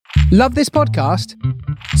Love this podcast?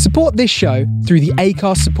 Support this show through the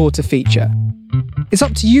Acast supporter feature. It's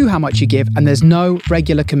up to you how much you give, and there's no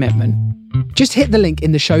regular commitment. Just hit the link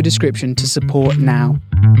in the show description to support now.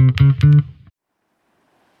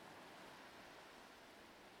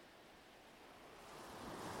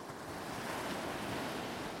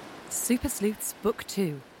 Super Sleuths Book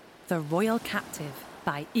 2, The Royal Captive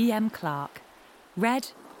by E.M. Clarke.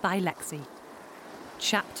 Read by Lexi.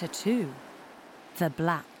 Chapter 2, The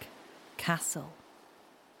Black Castle.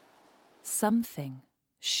 Something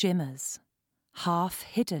shimmers, half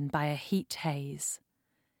hidden by a heat haze.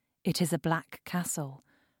 It is a black castle,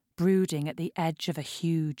 brooding at the edge of a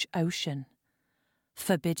huge ocean.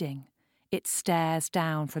 Forbidding, it stares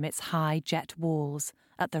down from its high jet walls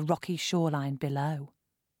at the rocky shoreline below.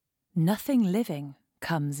 Nothing living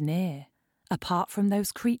comes near, apart from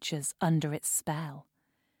those creatures under its spell.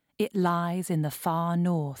 It lies in the far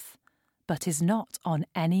north, but is not on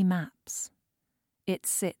any maps. It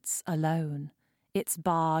sits alone, its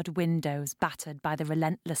barred windows battered by the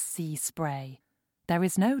relentless sea spray. There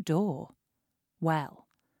is no door. Well,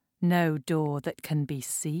 no door that can be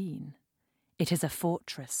seen. It is a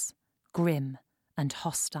fortress, grim and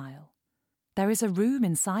hostile. There is a room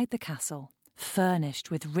inside the castle, furnished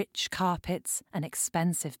with rich carpets and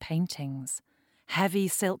expensive paintings. Heavy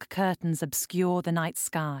silk curtains obscure the night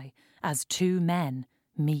sky as two men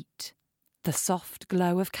meet. The soft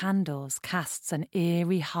glow of candles casts an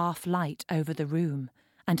eerie half-light over the room,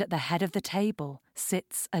 and at the head of the table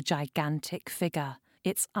sits a gigantic figure,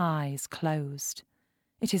 its eyes closed.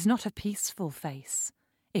 It is not a peaceful face.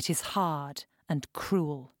 It is hard and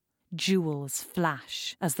cruel. Jewels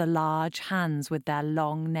flash as the large hands with their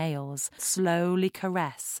long nails slowly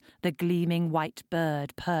caress the gleaming white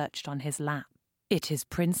bird perched on his lap. It is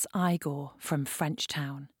Prince Igor from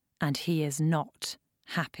Frenchtown, and he is not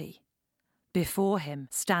happy. Before him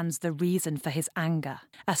stands the reason for his anger,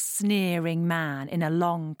 a sneering man in a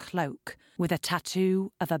long cloak with a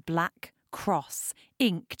tattoo of a black cross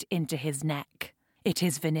inked into his neck. It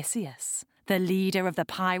is Vinicius, the leader of the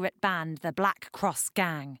pirate band, the Black Cross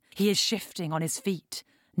Gang. He is shifting on his feet,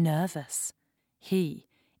 nervous. He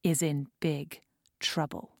is in big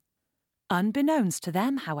trouble. Unbeknownst to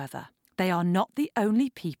them, however, they are not the only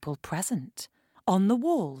people present. On the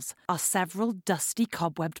walls are several dusty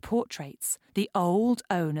cobwebbed portraits. The old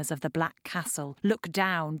owners of the Black Castle look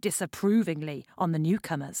down disapprovingly on the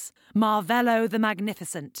newcomers. Marvello the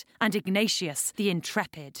Magnificent and Ignatius the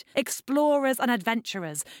Intrepid, explorers and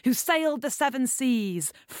adventurers who sailed the seven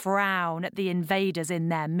seas, frown at the invaders in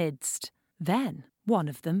their midst. Then one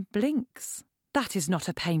of them blinks. That is not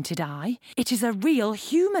a painted eye. It is a real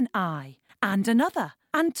human eye. And another,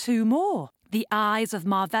 and two more. The eyes of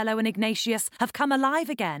Marvello and Ignatius have come alive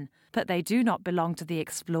again, but they do not belong to the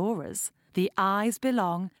explorers. The eyes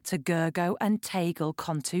belong to Gergo and Tegel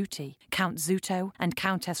Contuti, Count Zuto and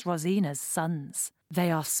Countess Rosina's sons.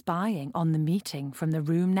 They are spying on the meeting from the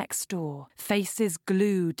room next door, faces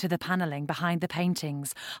glued to the panelling behind the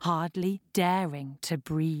paintings, hardly daring to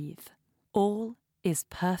breathe. All is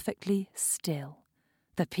perfectly still.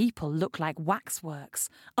 The people look like waxworks,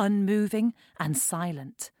 unmoving and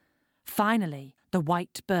silent. Finally, the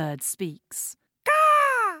white bird speaks.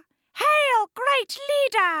 Gah! Hail, great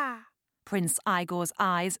leader! Prince Igor's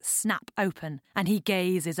eyes snap open, and he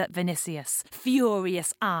gazes at Vinicius,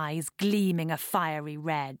 furious eyes gleaming a fiery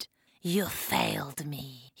red. You failed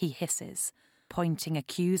me, he hisses, pointing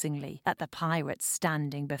accusingly at the pirates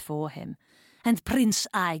standing before him. And Prince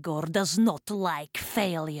Igor does not like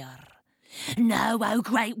failure. No, O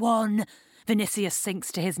Great One! Vinicius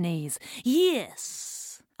sinks to his knees. Yes,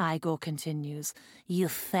 Igor continues. You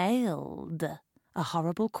failed. A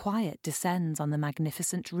horrible quiet descends on the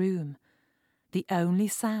magnificent room. The only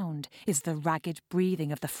sound is the ragged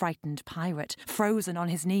breathing of the frightened pirate, frozen on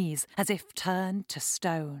his knees, as if turned to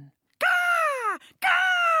stone. Gah!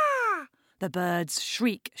 Gah! The bird's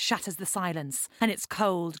shriek shatters the silence, and its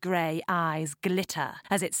cold grey eyes glitter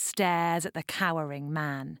as it stares at the cowering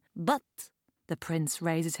man. But the prince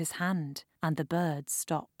raises his hand, and the bird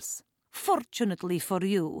stops. Fortunately for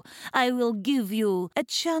you, I will give you a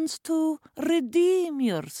chance to redeem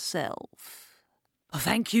yourself. Oh,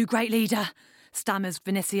 thank you, great leader, stammers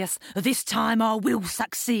Vinicius. This time I will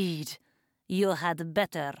succeed. You had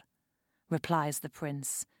better, replies the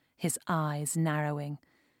prince, his eyes narrowing.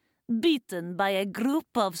 Beaten by a group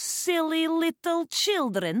of silly little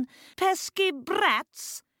children, pesky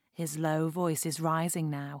brats. His low voice is rising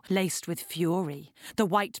now, laced with fury. The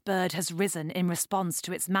white bird has risen in response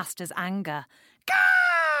to its master's anger.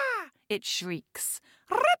 Gah! It shrieks.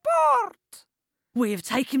 Report! "We have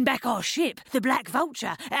taken back our ship, the Black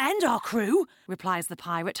Vulture, and our crew," replies the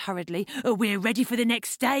pirate hurriedly. "We're ready for the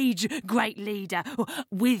next stage, great leader.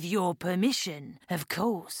 With your permission, of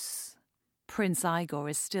course." Prince Igor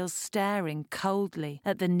is still staring coldly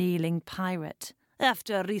at the kneeling pirate.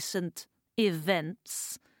 "After recent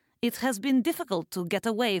events, it has been difficult to get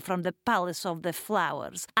away from the Palace of the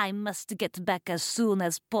Flowers. I must get back as soon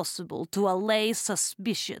as possible to allay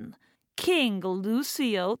suspicion. King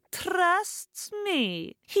Lucio trusts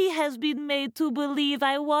me. He has been made to believe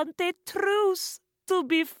I want a truce, to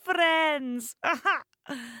be friends.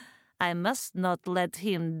 I must not let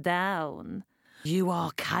him down." "You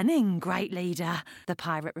are cunning, great leader," the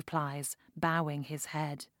pirate replies, bowing his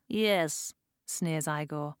head. "Yes," sneers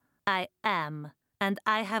Igor, "I am. And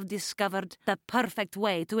I have discovered the perfect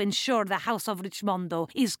way to ensure the House of Richmondo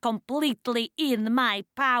is completely in my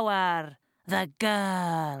power. The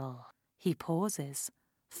girl." He pauses,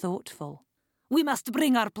 thoughtful. "We must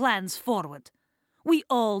bring our plans forward. We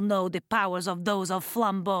all know the powers of those of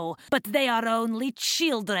Flambeau, but they are only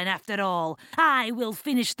children after all. I will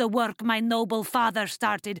finish the work my noble father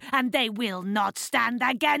started, and they will not stand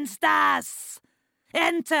against us.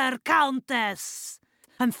 Enter, Countess!"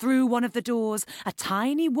 And through one of the doors, a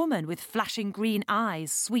tiny woman with flashing green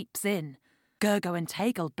eyes sweeps in. Gergo and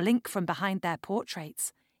Tegel blink from behind their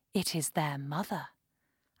portraits. It is their mother.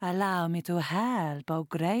 "Allow me to help, O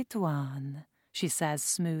great one," she says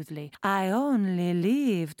smoothly. "I only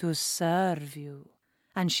live to serve you."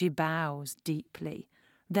 And she bows deeply.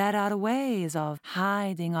 "There are ways of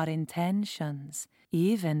hiding our intentions,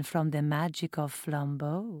 even from the magic of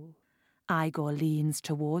Flambeau." Igor leans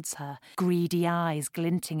towards her, greedy eyes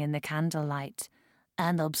glinting in the candlelight.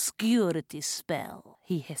 "An obscurity spell,"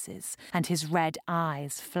 he hisses, and his red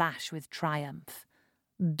eyes flash with triumph.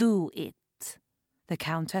 "Do it." The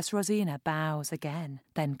Countess Rosina bows again,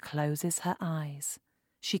 then closes her eyes.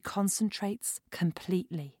 She concentrates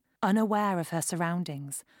completely, unaware of her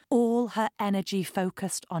surroundings, all her energy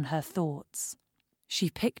focused on her thoughts. She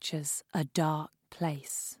pictures a dark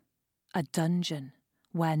place, a dungeon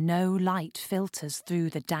where no light filters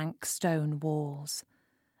through the dank stone walls,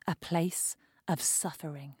 a place of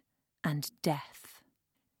suffering and death.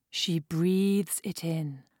 She breathes it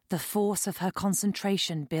in, the force of her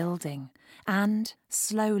concentration building, and,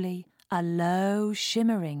 slowly, a low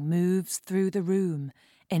shimmering moves through the room,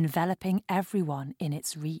 enveloping everyone in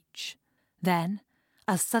its reach. Then,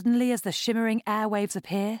 as suddenly as the shimmering airwaves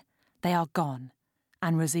appear, they are gone,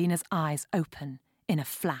 and Rosina's eyes open in a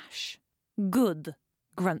flash. "Good,"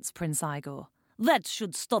 grunts Prince Igor. "That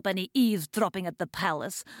should stop any eavesdropping at the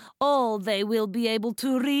palace. All they will be able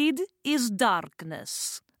to read is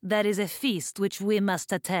darkness. There is a feast which we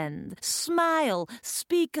must attend. Smile,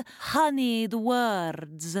 speak honeyed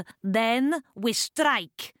words. Then we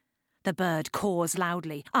strike." The bird caws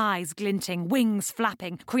loudly, eyes glinting, wings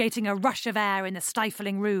flapping, creating a rush of air in the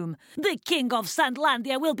stifling room. "The King of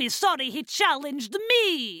Sandlandia will be sorry he challenged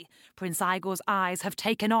me!" Prince Igor's eyes have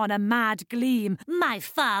taken on a mad gleam. "My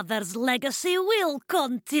father's legacy will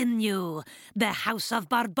continue. The House of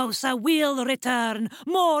Barbossa will return,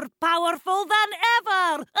 more powerful than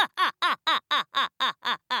ever!"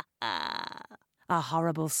 A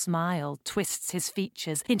horrible smile twists his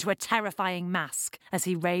features into a terrifying mask as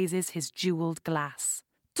he raises his jewelled glass.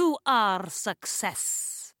 "To our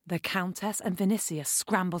success!" The Countess and Vinicius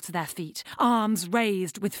scramble to their feet, arms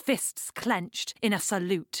raised with fists clenched in a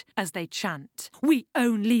salute as they chant. "We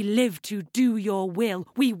only live to do your will.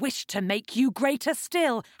 We wish to make you greater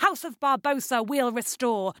still. House of Barbossa we'll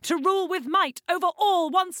restore, to rule with might over all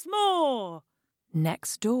once more."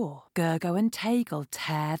 Next door, Gergo and Tegel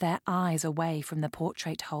tear their eyes away from the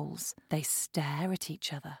portrait holes. They stare at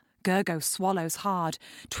each other. Gergo swallows hard,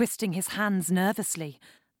 twisting his hands nervously.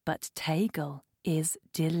 But Tegel is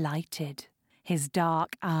delighted. His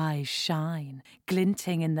dark eyes shine,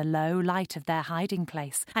 glinting in the low light of their hiding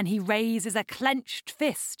place, and he raises a clenched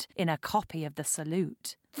fist in a copy of the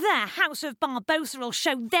salute. "The House of Barbosa'll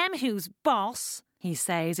show them who's boss," he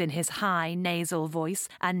says in his high nasal voice,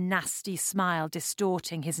 a nasty smile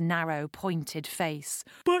distorting his narrow, pointed face.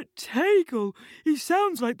 "But, Tegel, it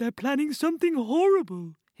sounds like they're planning something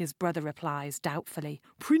horrible," his brother replies doubtfully.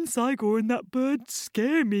 "Prince Igor and that bird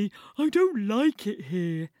scare me. I don't like it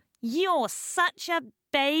here." "You're such a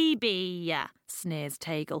baby," sneers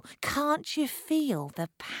Tegel. "Can't you feel the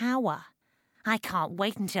power? I can't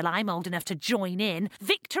wait until I'm old enough to join in.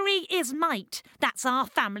 Victory is might. That's our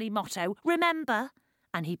family motto, remember?"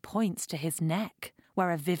 And he points to his neck,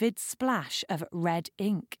 where a vivid splash of red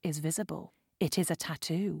ink is visible. It is a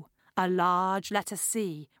tattoo. A large letter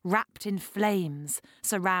C, wrapped in flames,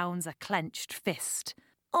 surrounds a clenched fist.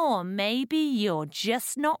 Or maybe you're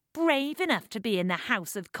just not brave enough to be in the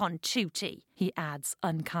House of Contuti, he adds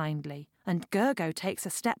unkindly, and Gergo takes a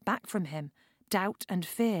step back from him, doubt and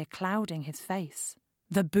fear clouding his face.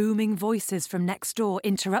 The booming voices from next door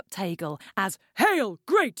interrupt Tegel as "Hail,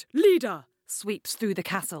 great leader!" sweeps through the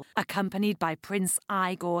castle, accompanied by Prince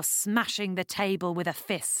Igor smashing the table with a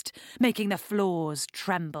fist, making the floors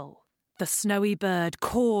tremble. The snowy bird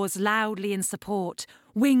caws loudly in support,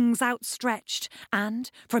 wings outstretched,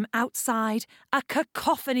 and, from outside, a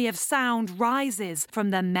cacophony of sound rises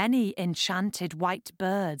from the many enchanted white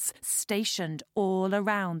birds stationed all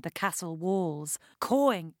around the castle walls,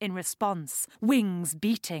 cawing in response, wings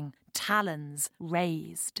beating, talons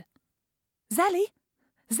raised. "Zelly!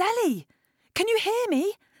 Zelly! Can you hear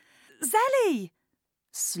me? Zelly!"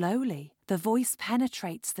 Slowly, the voice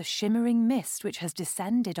penetrates the shimmering mist which has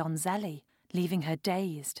descended on Zelly, leaving her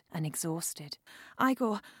dazed and exhausted.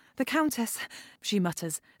 "Igor, the Countess," she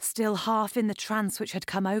mutters, still half in the trance which had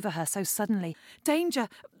come over her so suddenly. "Danger!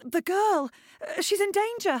 The girl! She's in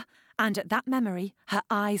danger!" And at that memory, her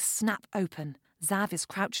eyes snap open. Zav is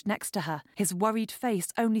crouched next to her, his worried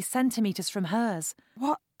face only centimetres from hers.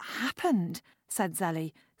 "What happened?" said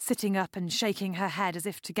Zelly, sitting up and shaking her head as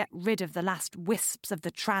if to get rid of the last wisps of the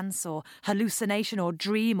trance or hallucination or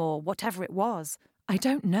dream or whatever it was. "I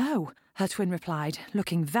don't know," her twin replied,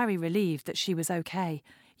 looking very relieved that she was okay.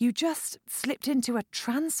 "You just slipped into a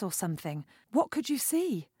trance or something. What could you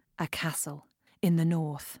see?" "A castle in the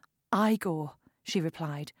north. Igor," she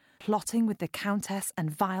replied, plotting with the Countess and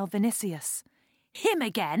vile Vinicius. "Him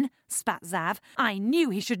again?" spat Zav. "I knew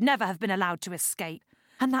he should never have been allowed to escape."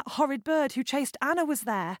 "And that horrid bird who chased Anna was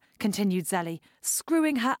there," continued Zelly,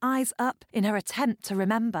 screwing her eyes up in her attempt to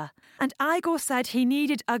remember. "And Igor said he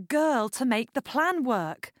needed a girl to make the plan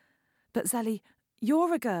work." "But Zelly,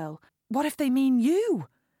 you're a girl. What if they mean you?"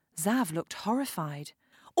 Zav looked horrified.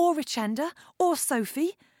 "Or Richenda, or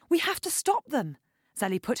Sophie. We have to stop them."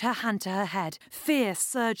 Zelly put her hand to her head, fear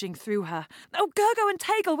surging through her. "Oh, Gergo and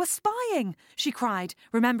Tegel were spying," she cried,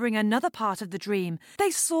 remembering another part of the dream.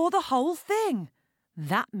 "They saw the whole thing."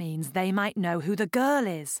 "That means they might know who the girl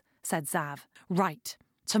is," said Zav. "Right.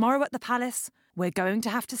 Tomorrow at the palace, we're going to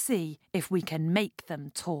have to see if we can make them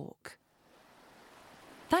talk."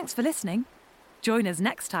 Thanks for listening. Join us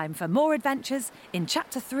next time for more adventures in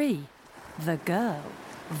Chapter 3, The Girl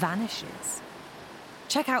Vanishes.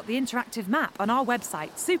 Check out the interactive map on our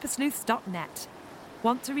website, supersleuths.net.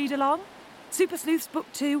 Want to read along? Super Sleuths Book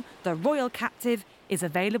 2, The Royal Captive, is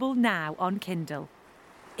available now on Kindle.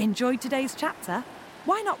 Enjoyed today's chapter?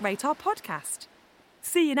 Why not rate our podcast?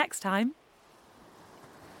 See you next time.